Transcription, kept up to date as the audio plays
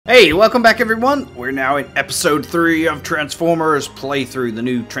Hey, welcome back everyone! We're now in episode 3 of Transformers playthrough, the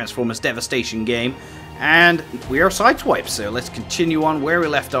new Transformers Devastation game. And we are SIDESWIPE, so let's continue on where we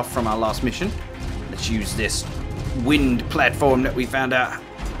left off from our last mission. Let's use this wind platform that we found out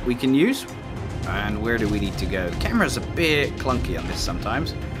we can use. And where do we need to go? The camera's a bit clunky on this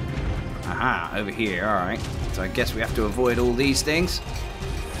sometimes. Aha, over here, alright. So I guess we have to avoid all these things.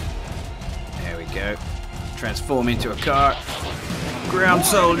 There we go. Transform into a car. Ground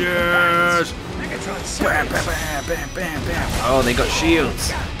soldiers! Bam, bam, bam, bam, bam, bam. Oh, they got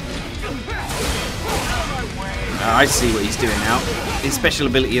shields. Oh, I see what he's doing now. His special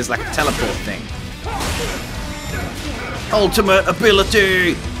ability is like a teleport thing. Ultimate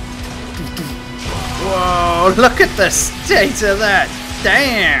ability! Whoa, look at the state of that!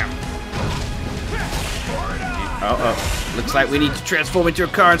 Damn! Uh-oh. Looks like we need to transform into a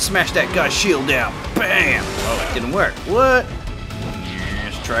car and smash that guy's shield down. Bam! Oh, it didn't work. What?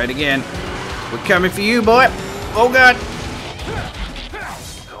 Let's try it again. We're coming for you, boy. Oh, God.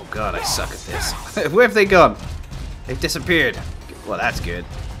 Oh, God, I suck at this. Where have they gone? They've disappeared. Well, that's good.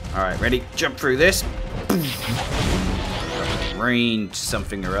 All right, ready? Jump through this. Range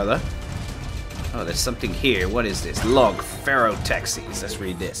something or other. Oh, there's something here. What is this? Log. Ferrotaxis. Let's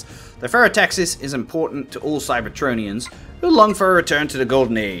read this. The Ferrotaxis is important to all Cybertronians who long for a return to the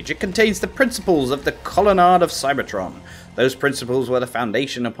Golden Age. It contains the principles of the colonnade of Cybertron. Those principles were the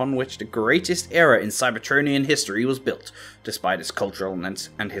foundation upon which the greatest era in Cybertronian history was built. Despite its cultural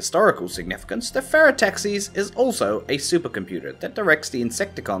and historical significance, the Ferrotaxis is also a supercomputer that directs the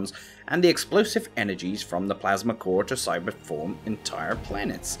Insecticons and the explosive energies from the plasma core to cyberform entire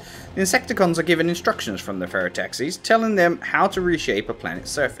planets. The Insecticons are given instructions from the Ferrotaxis, telling them how to reshape a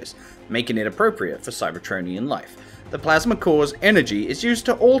planet's surface, making it appropriate for Cybertronian life. The plasma core's energy is used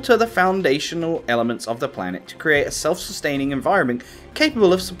to alter the foundational elements of the planet to create a self-sustaining environment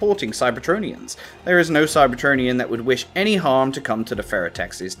capable of supporting Cybertronians. There is no Cybertronian that would wish any harm to come to the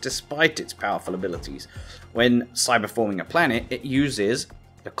Ferrotaxis despite its powerful abilities. When cyberforming a planet, it uses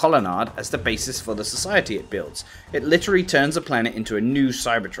the colonnade as the basis for the society it builds. It literally turns a planet into a new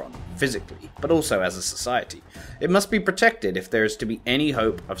Cybertron, physically, but also as a society. It must be protected if there is to be any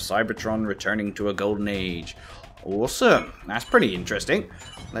hope of Cybertron returning to a golden age. Awesome. That's pretty interesting.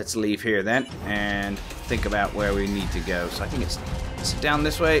 Let's leave here then and think about where we need to go. So I think it's down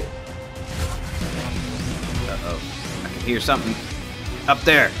this way. Uh-oh. I can hear something. Up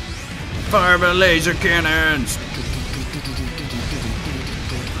there. Fire the laser cannons.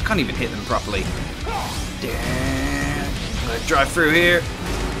 I can't even hit them properly. Damn. I'm gonna drive through here.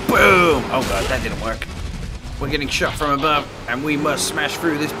 Boom. Oh god, that didn't work. We're getting shot from above and we must smash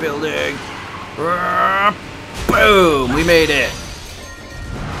through this building. Boom! We made it!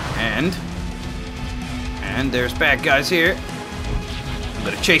 And there's bad guys here. I'm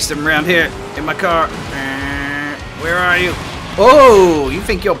gonna chase them around here in my car. Where are you? Oh! You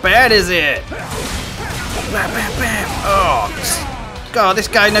think you're bad, is it? Bam, bam, bam! Oh! God, this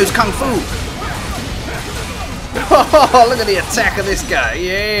guy knows Kung Fu! Oh, look at the attack of this guy!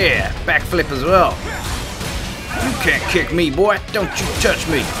 Yeah! Backflip as well. You can't kick me, boy! Don't you touch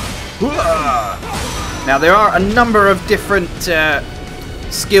me! Now there are a number of different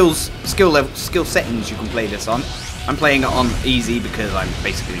skill settings you can play this on. I'm playing it on easy because I'm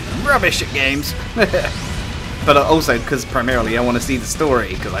basically rubbish at games, but also because primarily I want to see the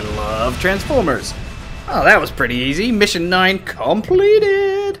story because I love Transformers. Oh, that was pretty easy. Mission 9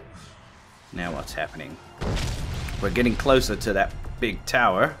 completed. Now what's happening? We're getting closer to that big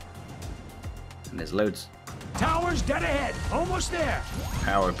tower, and there's loads. Tower's dead ahead. Almost there.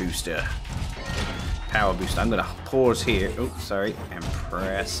 Power booster. Power booster. I'm going to pause here. Oh, sorry. And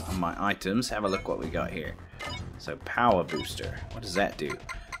press on my items. Have a look what we got here. So, power booster. What does that do?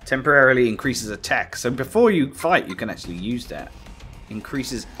 Temporarily increases attack. So, before you fight, you can actually use that.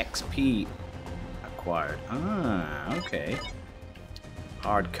 Increases XP acquired. Ah, okay.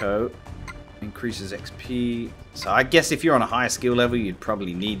 Hard coat. Increases XP. So, I guess if you're on a higher skill level, you'd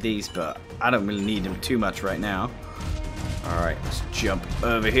probably need these, but I don't really need them too much right now. Alright, let's jump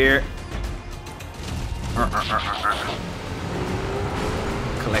over here.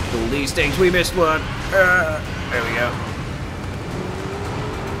 Collect all these things. We missed one. There we go.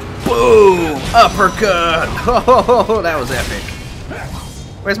 Boom! Uppercut! Oh, that was epic.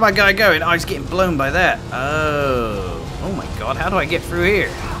 Where's my guy going? Oh, he's getting blown by that. Oh my god, how do I get through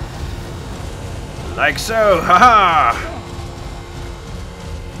here? Like so, haha!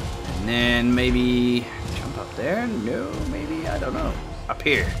 And then maybe jump up there? No, maybe, I don't know. Up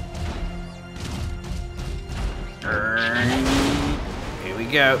here. Here we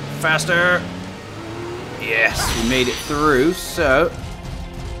go. Faster. Yes, we made it through. So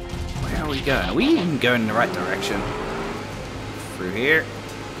are we going? Are we even going in the right direction? Through here.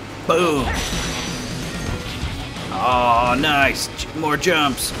 Boom! Oh, nice! More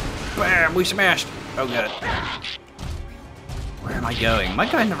jumps! Bam! We smashed! Oh, God. Where am I going? Am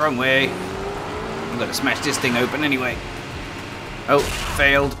I going the wrong way? I'm gonna smash this thing open anyway. Oh,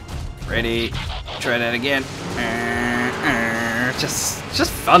 failed. Ready. Try that again.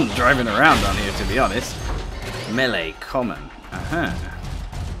 Just fun driving around on here, to be honest. Melee common. Uh-huh.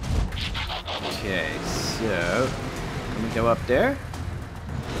 Okay, so can we go up there?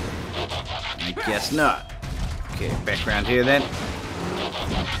 I guess not. Okay, back around here then.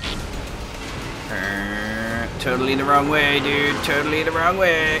 Totally the wrong way, dude. Totally the wrong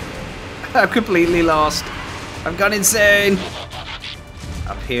way. I'm completely lost. I've gone insane.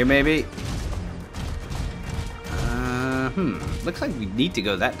 Up here, maybe. Looks like we need to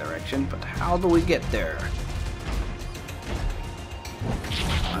go that direction, but how do we get there?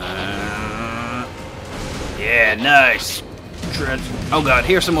 Yeah, nice. Oh god,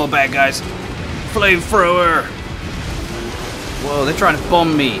 here's some more bad guys. Flamethrower. Whoa, they're trying to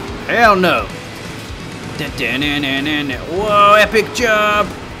bomb me. Hell no. Whoa, epic job.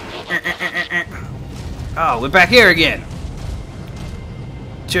 Oh, we're back here again.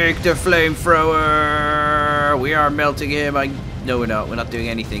 Take the flamethrower. We are melting him. No, we're not. We're not doing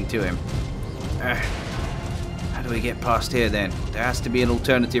anything to him. How do we get past here then? There has to be an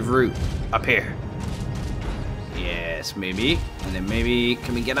alternative route. Up here. Yes, maybe. And then maybe,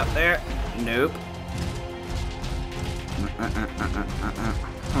 can we get up there? Nope.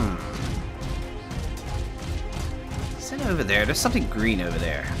 Is it over there? There's something green over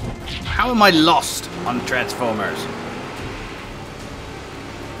there. How am I lost on Transformers?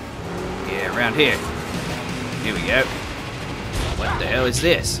 Yeah, around here. Here we go. What the hell is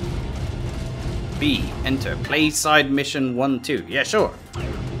this? B. Enter. Play side mission 1-2. Yeah, sure.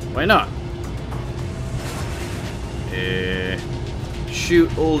 Why not?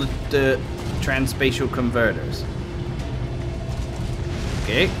 Shoot all the transspatial converters.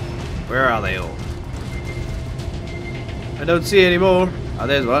 Okay. Where are they all? I don't see any more. Oh,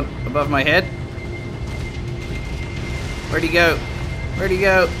 there's one. Above my head. Where'd he go? Where'd he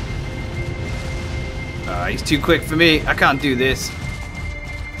go? He's too quick for me. I can't do this.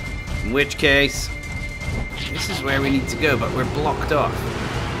 In which case, this is where we need to go, but we're blocked off.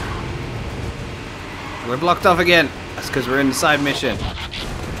 We're blocked off again. That's because we're in the side mission.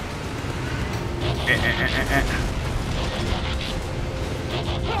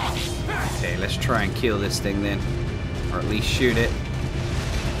 Okay, let's try and kill this thing then. Or at least shoot it.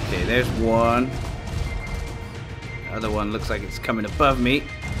 Okay, there's one. The other one looks like it's coming above me.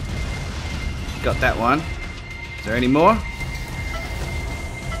 Got that one. Is there any more?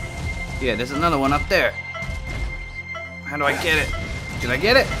 Yeah, there's another one up there. How do I get it? Did I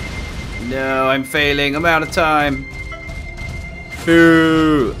get it? No, I'm failing. I'm out of time.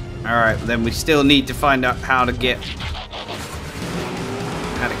 Ooh. Alright, then we still need to find out how to get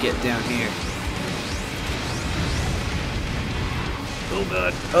down here. Oh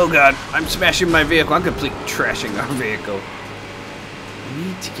god. Oh god. I'm smashing my vehicle. I'm completely trashing our vehicle. I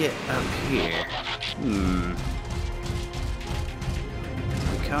need to get up here.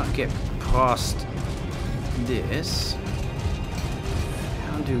 We can't get past this.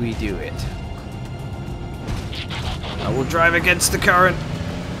 How do we do it? I will drive against the current.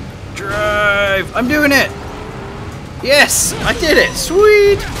 Drive! I'm doing it! Yes! I did it!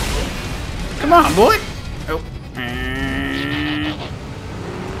 Sweet! Come on, boy! Oh.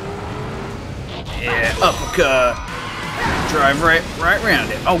 Yeah, uppercut. Drive right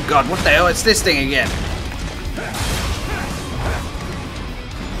around it. Oh god, what the hell? It's this thing again.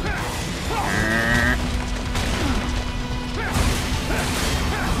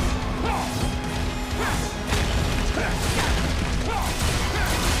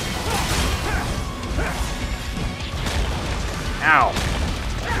 Ow.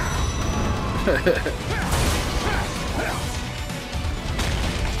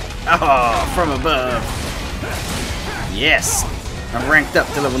 Oh, from above. Yes. I'm ranked up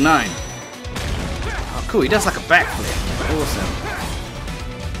to level 9. Oh, cool. He does like a backflip. Awesome.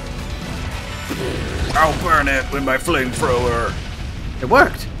 I'll burn it with my flamethrower. It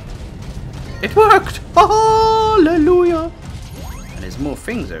worked. It worked. Hallelujah. And there's more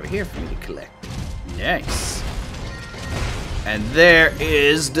things over here for me to collect. Nice. And there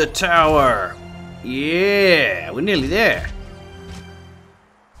is the tower. Yeah, we're nearly there.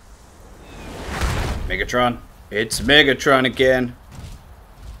 Megatron. It's Megatron again.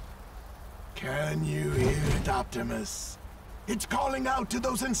 Can you hear it, Optimus? It's calling out to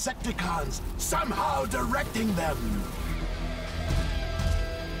those Insecticons, somehow directing them.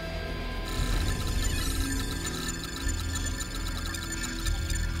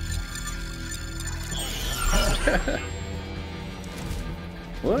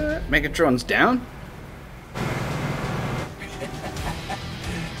 What? Megatron's down?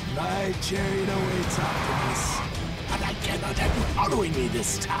 My chariot awaits, Optimus. But I cannot have you following me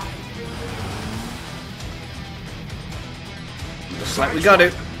this time. Looks like we got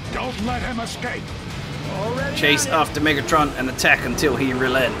it. Don't let him escape. Already Chase on it. after Megatron and attack until he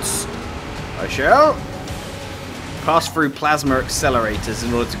relents. I shall. Pass through plasma accelerators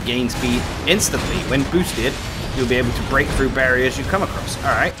in order to gain speed instantly. When boosted, you'll be able to break through barriers you come across.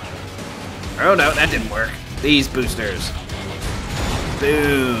 Alright. Oh no, that didn't work. These boosters.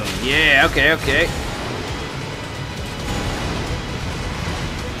 Boom. Yeah, okay, okay.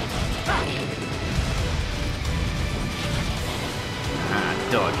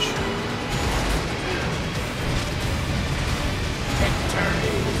 Dodge.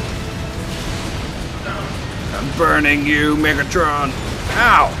 I'm burning you, Megatron.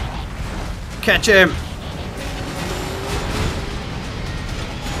 Ow! Catch him.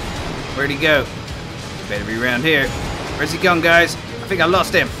 Where'd he go? Better be around here. Where's he gone, guys? I think I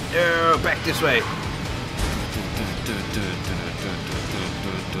lost him. Oh, back this way.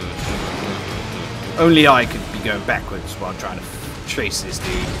 Only I could be going backwards while trying to chase this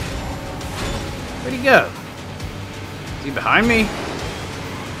dude. Where'd he go? Is he behind me?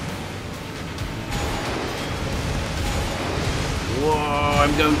 Whoa,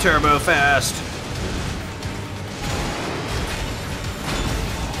 I'm going turbo fast.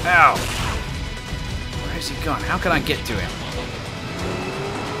 Ow. Where's he gone? How can I get to him?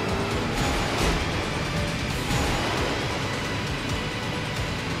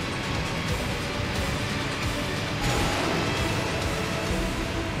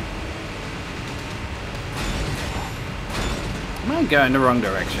 Am I going the wrong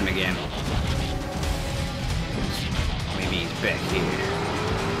direction again? Maybe he's back here.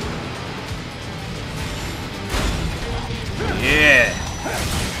 Yeah!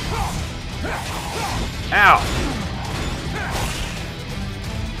 Ow!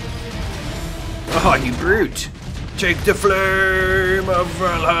 Oh, you brute! Take the flame of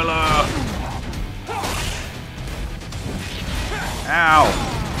Valhalla! Ow!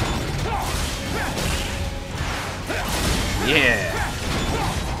 Yeah.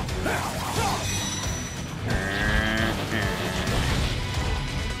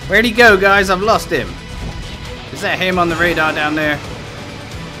 Where'd he go, guys? I've lost him. Is that him on the radar down there? I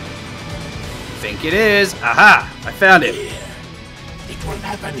think it is. Aha! I found him. Here. It will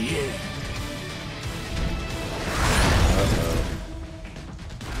happen here.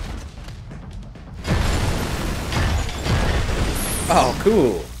 Oh,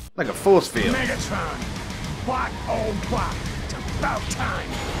 cool. Like a force field. Megatron. What? Oh, what? It's about time.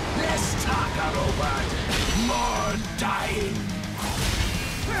 Less talk, Autobot. More dying.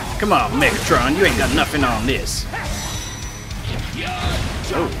 Come on, Megatron. You ain't got nothing on this.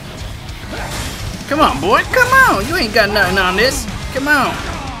 Oh. Come on, boy. Come on. You ain't got nothing on this. Come on.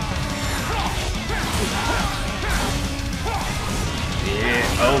 Yeah.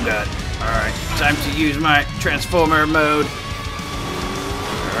 Oh, God. Alright. Time to use my Transformer mode.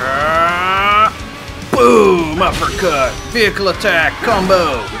 Boom! Uppercut! Vehicle attack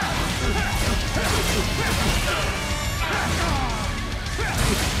combo!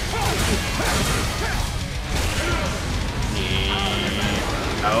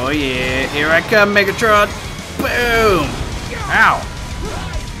 Oh yeah! Here I come, Megatron! Boom! Ow!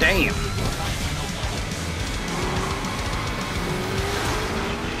 Damn!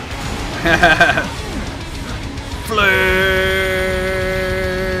 Flames!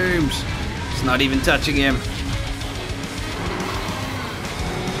 It's not even touching him.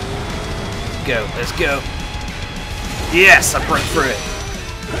 Go, let's go. Yes, I broke through it.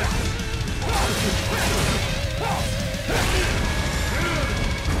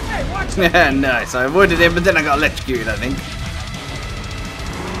 Hey, watch Nice, I avoided him, but then I got electrocuted, I think.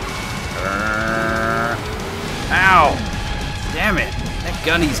 Ow! Damn it. That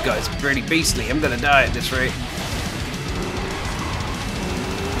gun he's got is pretty beastly. I'm gonna die at this rate.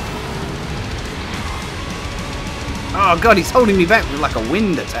 Oh god, he's holding me back with like a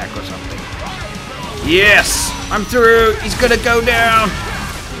wind attack or something. Yes! I'm through! He's gonna go down!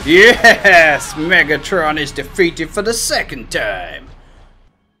 Yes! Megatron is defeated for the second time!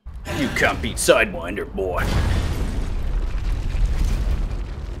 You can't beat Sidewinder, boy.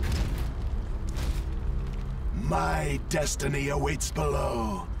 My destiny awaits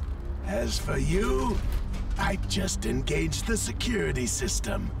below. As for you, I just engaged the security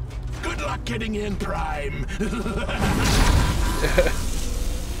system. Good luck getting in, Prime.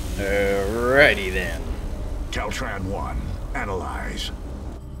 Alrighty then. Caltran 1, analyze.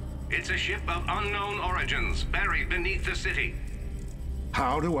 It's a ship of unknown origins, buried beneath the city.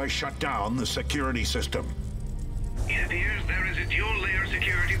 How do I shut down the security system? It appears there is a dual-layer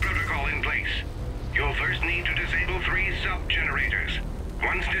security protocol in place. You'll first need to disable 3 sub-generators.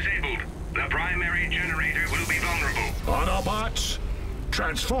 Once disabled, the primary generator will be vulnerable. Autobots,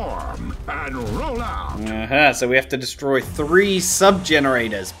 transform and roll out. So we have to destroy 3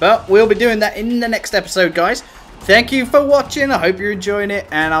 sub-generators. But we'll be doing that in the next episode, guys. Thank you for watching. I hope you're enjoying it.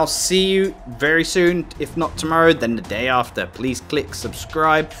 And I'll see you very soon. If not tomorrow, then the day after. Please click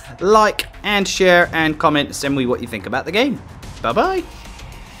subscribe, like, and share, and comment. Send me what you think about the game. Bye-bye.